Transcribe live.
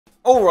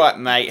Alright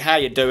mate, how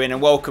you doing,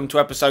 and welcome to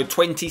episode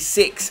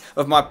 26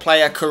 of my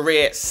player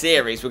career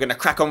series. We're going to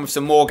crack on with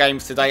some more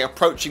games today,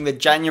 approaching the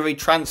January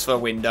transfer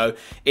window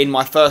in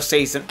my first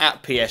season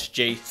at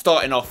PSG,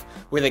 starting off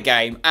with a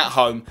game at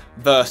home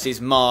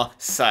versus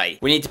Marseille.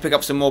 We need to pick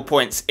up some more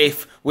points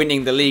if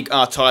winning the Ligue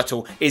 1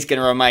 title is going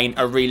to remain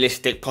a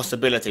realistic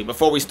possibility.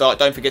 Before we start,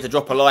 don't forget to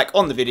drop a like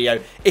on the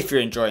video if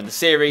you're enjoying the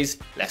series.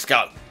 Let's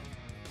go.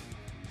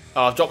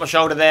 Oh, I've dropped my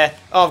shoulder there.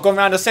 Oh, I've gone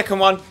round a second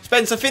one.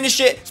 Spencer,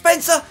 finish it.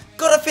 Spencer,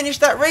 gotta finish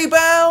that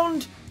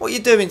rebound. What are you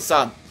doing,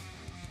 son?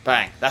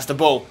 Bang. That's the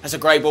ball. That's a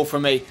great ball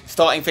from me.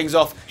 Starting things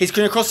off. He's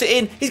going to cross it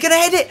in. He's going to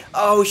head it.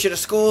 Oh, he should have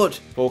scored.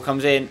 Ball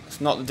comes in. It's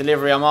not the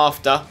delivery I'm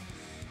after.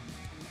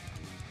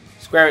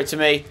 Square it to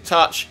me.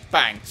 Touch.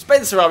 Bang.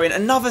 Spencer Owen,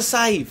 another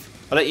save.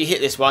 I'll let you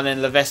hit this one then,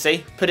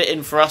 Levessi. Put it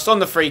in for us on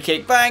the free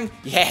kick. Bang.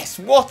 Yes,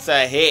 what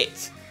a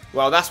hit.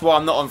 Well, that's why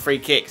I'm not on free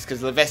kicks,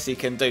 because Levessi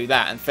can do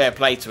that, and fair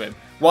play to him.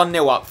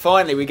 1-0 up.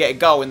 Finally, we get a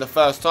goal in the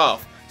first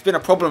half. It's been a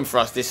problem for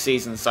us this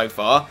season so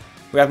far.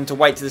 We're having to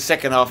wait to the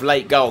second half,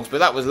 late goals, but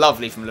that was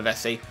lovely from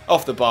Levessi.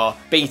 Off the bar,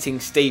 beating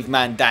Steve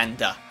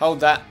Mandanda. Hold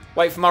that.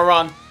 Wait for my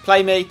run.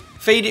 Play me.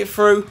 Feed it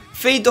through.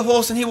 Feed the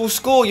horse and he will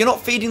score. You're not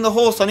feeding the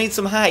horse. I need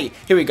some hay.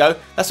 Here we go.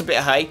 That's a bit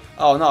of hay.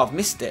 Oh no, I've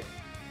missed it.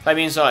 Play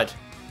me inside.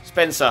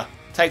 Spencer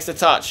takes the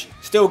touch.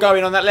 Still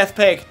going on that left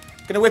peg.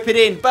 Gonna whip it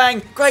in.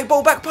 Bang. Great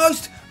ball, back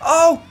post.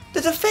 Oh,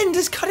 the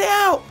defender's cut it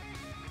out.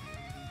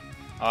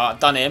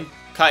 Alright, done him.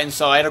 Cut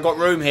inside. I've got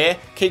room here.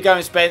 Keep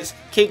going, Spence.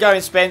 Keep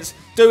going, Spence.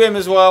 Do him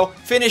as well.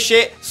 Finish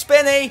it.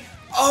 Spenny.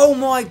 Oh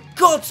my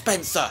God,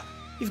 Spencer.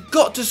 You've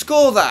got to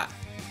score that.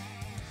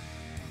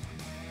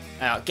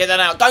 Out. Get that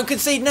out. Don't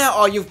concede now.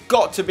 Oh, you've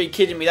got to be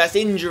kidding me. That's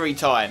injury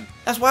time.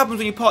 That's what happens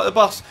when you park the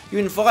bus. You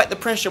invite the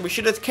pressure. We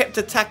should have kept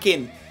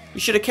attacking.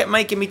 You should have kept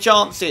making me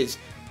chances.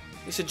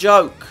 It's a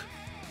joke.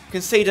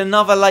 Concede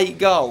another late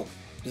goal.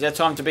 Is there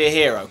time to be a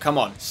hero? Come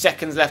on.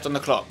 Seconds left on the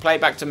clock. Play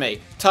back to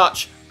me.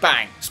 Touch.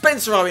 Bang.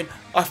 Spencer Owen.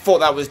 I thought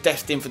that was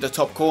destined for the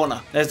top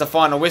corner. There's the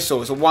final whistle.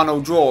 It's a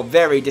 1-1 draw.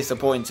 Very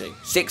disappointing.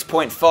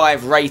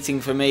 6.5 rating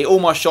for me. All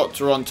my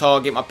shots were on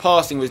target. My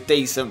passing was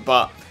decent,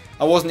 but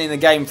I wasn't in the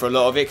game for a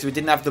lot of it because we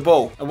didn't have the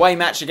ball. Away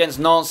match against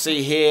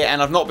Nancy here,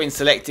 and I've not been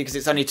selected because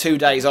it's only 2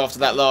 days after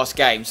that last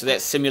game, so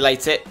let's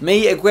simulate it.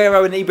 Me,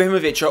 Aguero and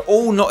Ibrahimovic are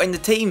all not in the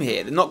team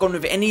here. They're not gone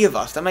with any of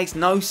us. That makes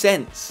no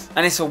sense.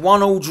 And it's a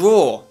 1-1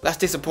 draw. That's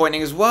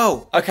disappointing as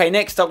well. Okay,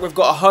 next up we've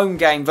got a home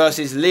game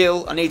versus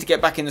Lille. I need to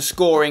get back in the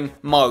scoring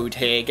mode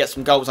here, get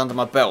some goals under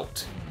my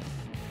belt.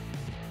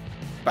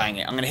 Bang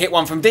it. I'm going to hit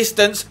one from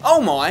distance. Oh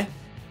my.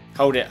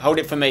 Hold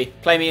it for me.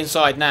 Play me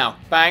inside now.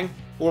 Bang.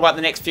 All about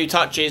the next few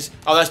touches.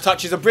 Oh, those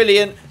touches are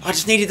brilliant. I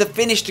just needed the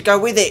finish to go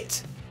with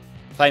it.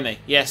 Play me.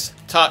 Yes.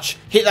 Touch.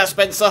 Hit that,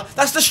 Spencer.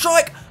 That's the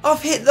strike.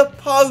 I've hit the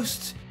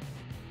post.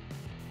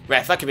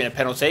 Ref, that could have been a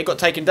penalty. Got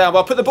taken down, but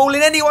I'll put the ball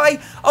in anyway.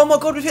 Oh my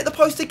God, we've hit the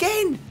post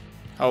again.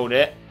 Hold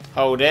it.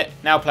 Hold it.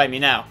 Now play me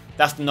now.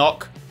 That's the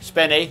knock.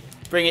 Spenny.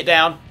 Bring it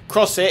down.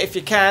 Cross it if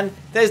you can.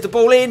 There's the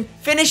ball in.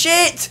 Finish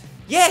it.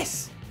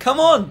 Yes.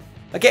 Come on.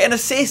 I get an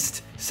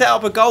assist. Set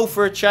up a goal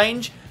for a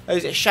change. Oh,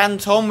 is it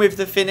Shantom with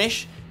the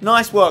finish?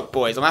 Nice work,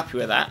 boys. I'm happy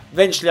with that.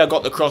 Eventually, I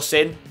got the cross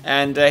in,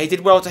 and he did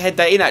well to head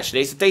that in,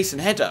 actually. It's a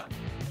decent header.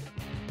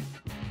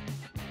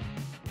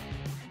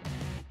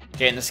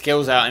 Getting the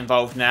skills out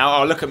involved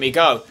now. Oh, look at me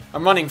go.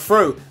 I'm running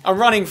through. I'm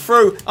running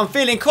through. I'm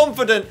feeling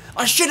confident.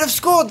 I should have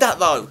scored that,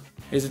 though.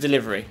 Here's the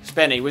delivery.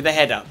 Spenny with the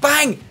header.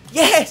 Bang!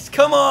 Yes!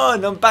 Come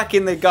on! I'm back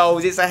in the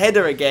goals. It's a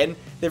header again.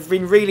 They've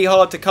been really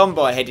hard to come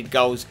by headed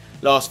goals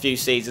last few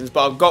seasons,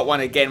 but I've got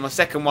one again, my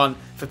second one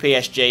for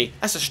PSG.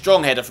 That's a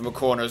strong header from a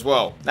corner as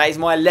well. That is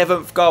my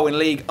 11th goal in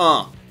Ligue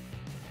 1.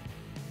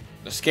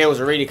 The skills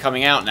are really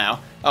coming out now.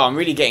 Oh, I'm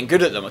really getting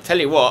good at them. I'll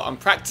tell you what, I'm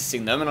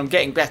practicing them and I'm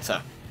getting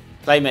better.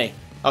 Play me.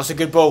 Oh, it's a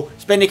good ball.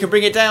 Spenny can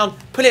bring it down.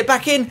 Put it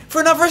back in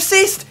for another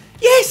assist.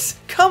 Yes!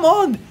 Come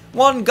on!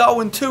 1 goal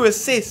and 2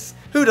 assists.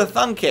 Who'd have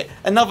thunk it?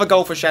 Another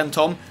goal for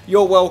Shantom.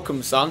 You're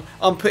welcome, son.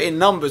 I'm putting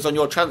numbers on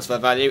your transfer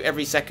value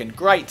every second.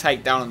 Great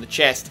takedown on the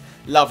chest.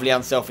 Lovely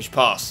unselfish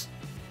pass.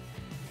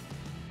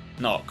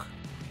 Knock.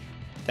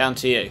 Down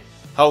to you.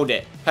 Hold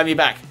it. Play me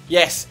back.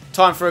 Yes.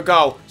 Time for a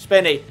goal.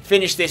 Spenny,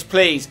 finish this,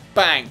 please.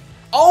 Bang.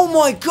 Oh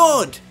my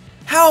God.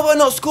 How have I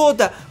not scored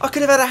that? I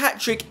could have had a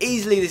hat-trick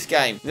easily this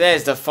game.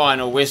 There's the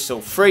final whistle.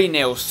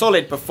 3-0.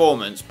 Solid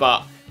performance,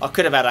 but I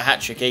could have had a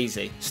hat-trick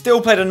easy.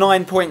 Still played a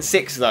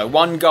 9.6 though.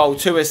 1 goal,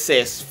 2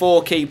 assists,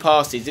 4 key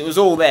passes. It was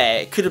all there.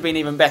 It could have been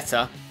even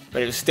better,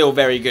 but it was still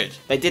very good.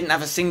 They didn't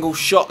have a single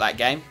shot that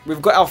game.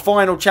 We've got our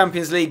final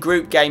Champions League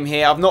group game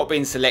here. I've not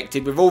been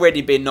selected. We've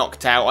already been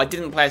knocked out. I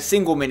didn't play a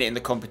single minute in the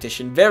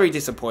competition. Very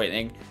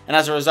disappointing. And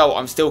as a result,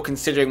 I'm still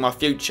considering my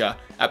future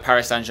at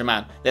Paris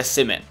Saint-Germain. Let's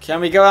sim it.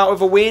 Can we go out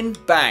with a win?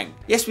 Bang.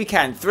 Yes, we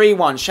can.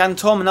 3-1.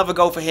 Shantom, another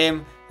goal for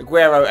him.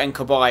 Aguero and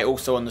Kabai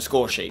also on the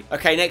score sheet.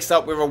 Okay, next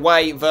up, we're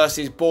away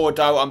versus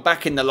Bordeaux. I'm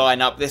back in the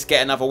lineup. Let's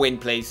get another win,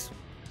 please.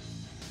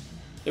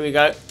 Here we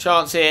go.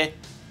 Chance here.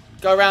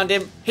 Go around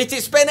him. Hit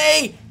it,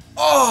 Spenny!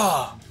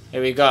 Oh!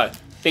 Here we go.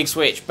 Big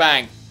switch.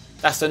 Bang.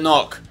 That's the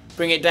knock.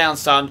 Bring it down,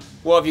 son.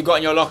 What have you got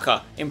in your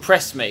locker?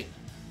 Impress me.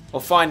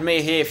 Or find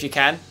me here if you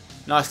can.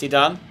 Nicely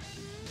done.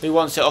 Who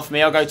wants it off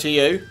me? I'll go to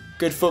you.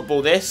 Good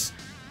football, this.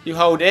 You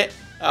hold it.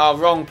 Oh,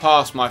 wrong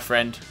pass, my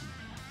friend.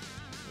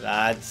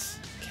 Lads,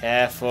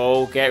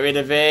 careful. Get rid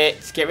of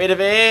it. Get rid of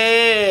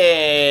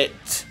it.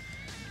 It's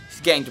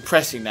getting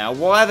depressing now.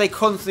 Why are they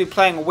constantly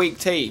playing a weak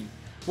team?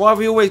 Why have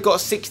we always got a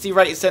 60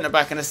 rated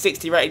centre-back and a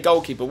 60 rated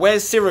goalkeeper?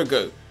 Where's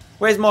Sirigu?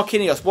 Where's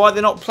Marquinhos? Why are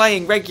they not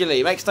playing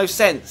regularly? It makes no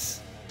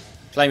sense.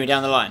 Play me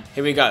down the line.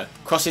 Here we go.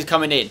 Cross is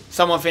coming in.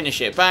 Someone finish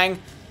it. Bang.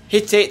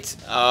 Hit it.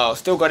 Oh,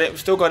 still got it.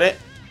 Still got it.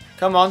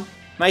 Come on.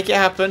 Make it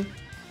happen.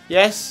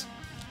 Yes.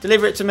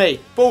 Deliver it to me.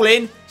 Ball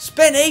in.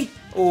 Spenny.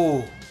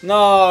 Oh,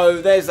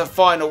 no. There's the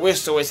final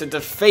whistle. It's a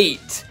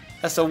defeat.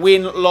 That's a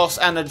win, loss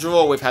and a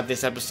draw we've had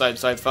this episode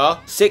so far.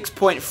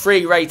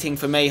 6.3 rating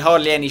for me.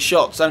 Hardly any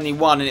shots. Only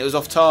one and it was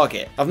off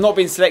target. I've not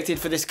been selected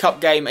for this cup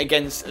game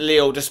against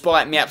Lille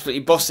despite me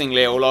absolutely bossing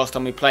Lille last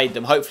time we played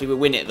them. Hopefully we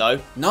win it though.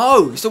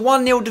 No, it's a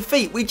 1-0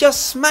 defeat. We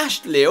just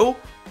smashed Lille.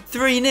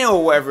 3-0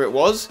 or whatever it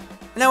was.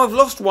 Now we've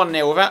lost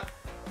 1-0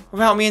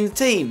 without me in the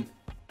team.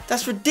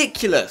 That's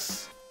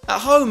ridiculous. At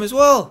home as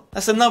well.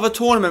 That's another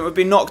tournament we've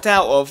been knocked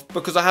out of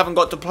because I haven't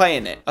got to play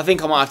in it. I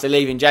think I might have to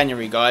leave in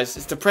January, guys.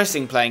 It's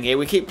depressing playing here.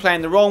 We keep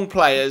playing the wrong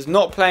players,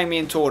 not playing me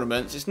in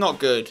tournaments. It's not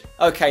good.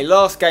 Okay,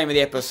 last game of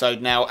the episode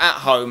now. At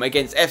home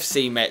against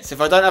FC Metz.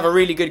 If I don't have a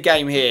really good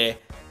game here,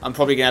 I'm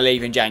probably going to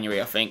leave in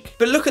January, I think.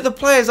 But look at the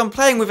players I'm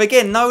playing with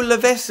again. No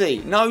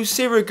Lavesi, no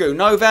Sirigu,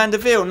 no Van der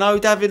Ville, no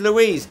David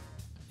Luiz.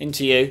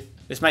 Into you.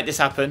 Let's make this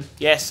happen.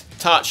 Yes.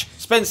 Touch.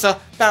 Spencer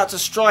about to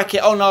strike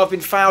it. Oh no, I've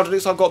been fouled. It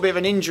looks like I've got a bit of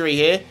an injury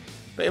here.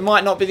 But it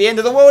might not be the end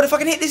of the world if I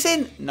can hit this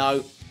in.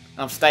 No.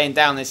 I'm staying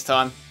down this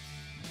time.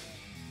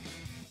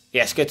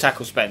 Yes, good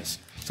tackle, Spence.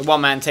 It's a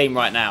one-man team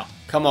right now.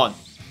 Come on.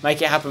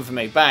 Make it happen for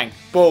me. Bang.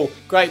 Ball.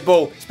 Great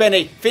ball.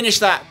 Spenny. Finish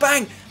that.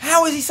 Bang.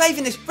 How is he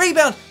saving this?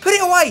 Rebound. Put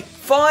it away.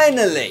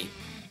 Finally.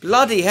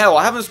 Bloody hell.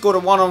 I haven't scored a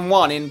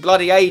one-on-one in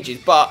bloody ages.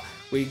 But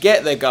we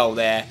get the goal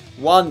there.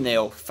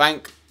 1-0.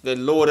 Thank the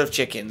Lord of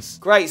Chickens.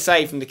 Great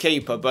save from the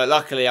keeper, but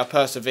luckily I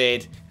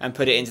persevered and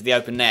put it into the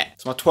open net.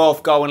 It's my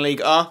 12th goal in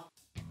Ligue 1.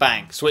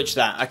 Bang. Switch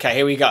that. Okay,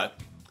 here we go.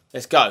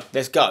 Let's go.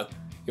 Let's go.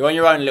 You're on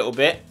your own a little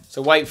bit,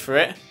 so wait for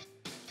it.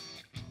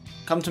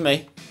 Come to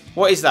me.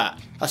 What is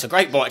that? That's a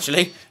great ball,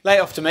 actually. Lay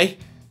it off to me.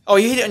 Oh,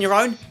 you hit it on your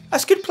own?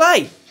 That's good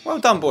play. Well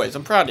done, boys.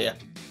 I'm proud of you.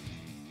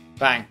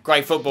 Bang.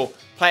 Great football.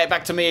 Play it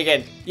back to me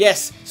again.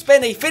 Yes.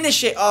 Spenny,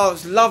 finish it. Oh,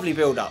 it's lovely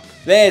build-up.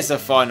 There's the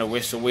final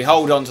whistle. We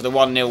hold on to the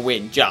 1-0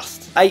 win,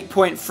 just.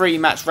 8.3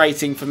 match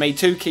rating for me.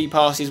 2 key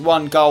passes,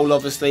 1 goal,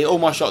 obviously. All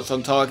my shots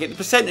on target. The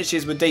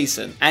percentages were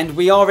decent. And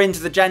we are into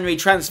the January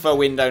transfer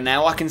window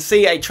now. I can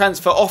see a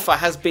transfer offer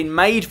has been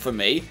made for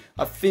me.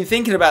 I've been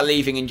thinking about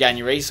leaving in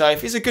January. So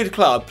if it's a good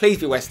club, please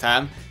be West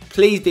Ham.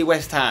 Please be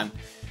West Ham.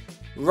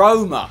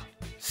 Roma.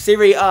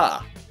 Serie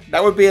A.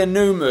 That would be a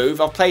new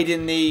move. I've played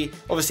in the,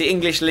 obviously,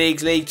 English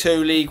leagues, League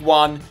 2, League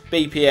 1,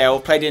 BPL.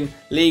 I've played in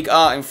Ligue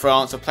 1 in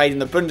France. I've played in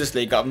the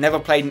Bundesliga. I've never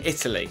played in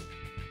Italy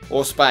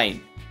or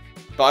Spain.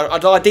 But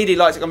I'd ideally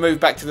like to move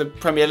back to the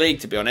Premier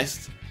League, to be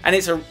honest. And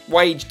it's a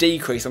wage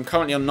decrease. I'm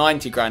currently on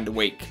 90 grand a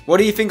week. What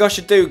do you think I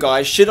should do,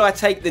 guys? Should I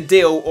take the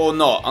deal or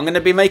not? I'm going to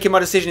be making my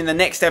decision in the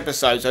next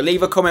episode. So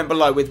leave a comment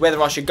below with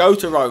whether I should go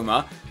to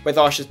Roma,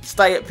 whether I should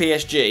stay at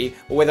PSG,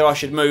 or whether I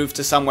should move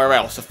to somewhere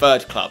else, a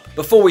third club.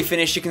 Before we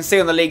finish, you can see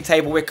on the league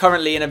table, we're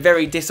currently in a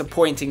very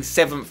disappointing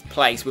 7th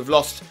place. We've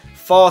lost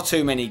far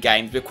too many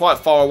games. We're quite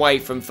far away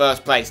from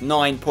first place,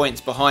 9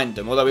 points behind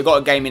them, although we've got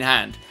a game in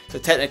hand. So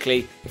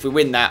technically, if we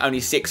win that,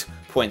 only 6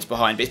 points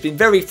behind. But it's been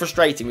very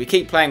frustrating. We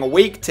keep playing a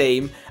weak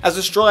team. As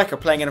a striker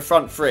playing in a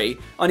front three,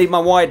 I need my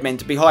wide men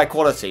to be high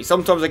quality.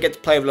 Sometimes I get to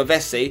play with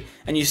Lavesi,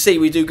 and you see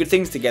we do good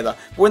things together.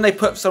 But when they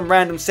put some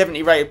random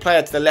 70 rated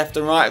player to the left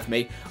and right of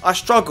me, I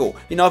struggle.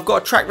 You know, I've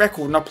got a track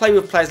record, and I play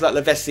with players like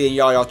Lavesi and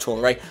Yaya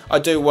Toure. I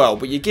do well,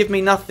 but you give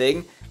me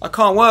nothing, I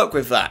can't work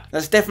with that.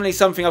 That's definitely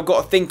something I've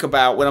got to think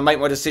about when I make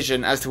my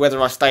decision as to whether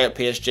I stay at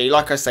PSG.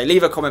 Like I say,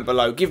 leave a comment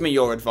below, give me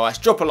your advice,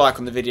 drop a like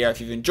on the video if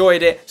you've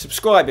enjoyed it,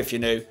 subscribe if you're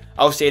new.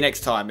 I'll see you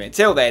next time.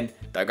 Until then,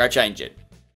 don't go changing.